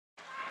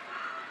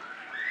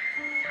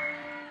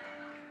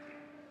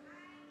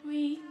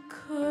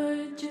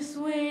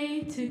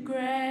to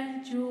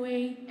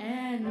graduate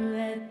and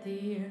let the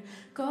year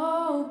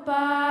go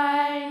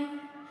by,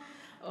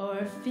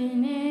 or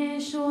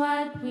finish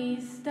what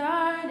we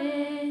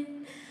started.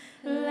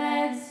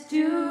 Let's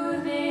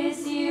do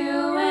this,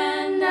 you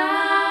and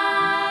I.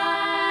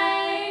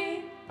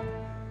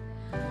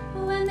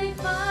 When they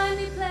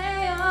finally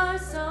play our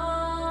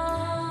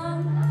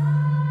song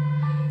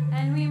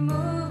and we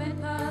move in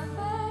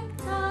perfect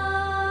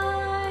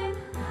time,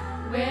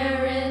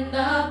 we're in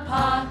the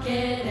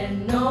pocket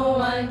and no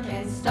one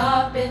can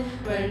stop it.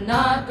 We're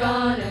not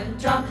gonna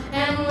drop,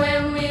 and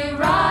when we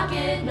rock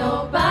it,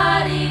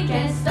 nobody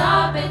can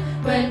stop it.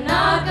 We're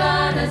not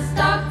gonna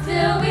stop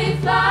till we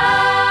fly.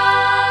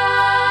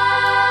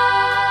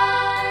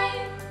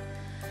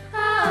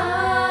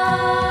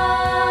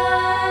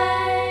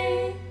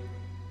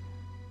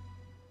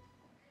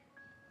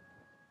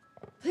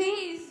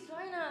 Please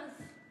join us.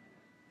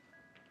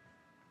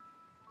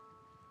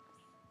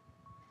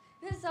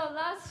 This is our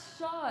last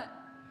shot.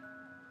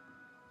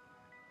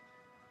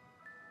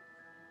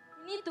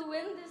 We need to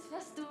win this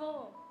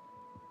festival.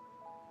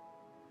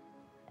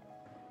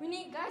 We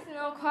need guys in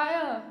our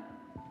choir.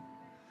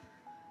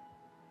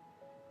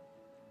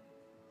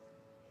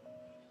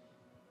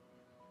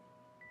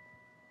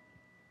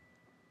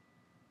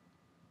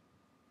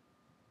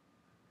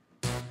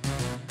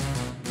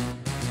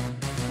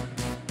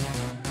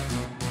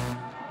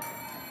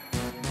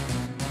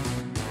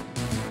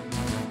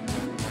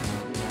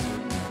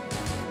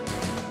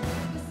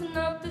 Listen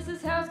up, this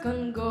is how it's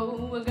gonna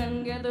go. We're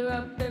gonna gather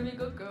up every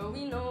good girl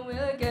we know.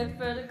 We'll get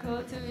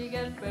vertical till we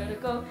get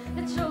vertical.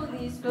 Let's show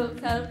these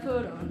folks how to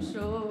put on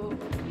show.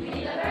 we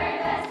need the very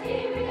best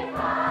team we can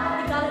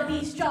find. You gotta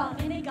be strong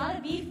and it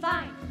gotta be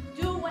fine.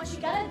 Do what you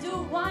gotta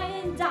do, wine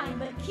and dine,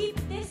 but keep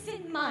this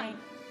in mind.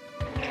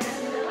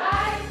 Imagine the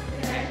light,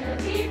 imagine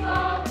the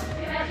people,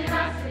 imagine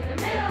us in the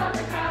middle of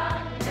the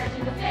crowd.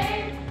 Imagine the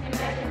fame,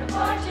 imagine the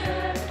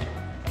fortune.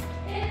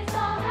 It's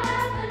all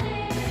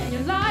happening In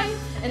your life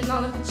and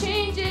all of the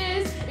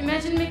changes,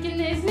 imagine making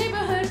this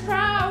neighborhood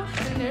proud.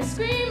 And they're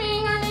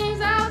screaming on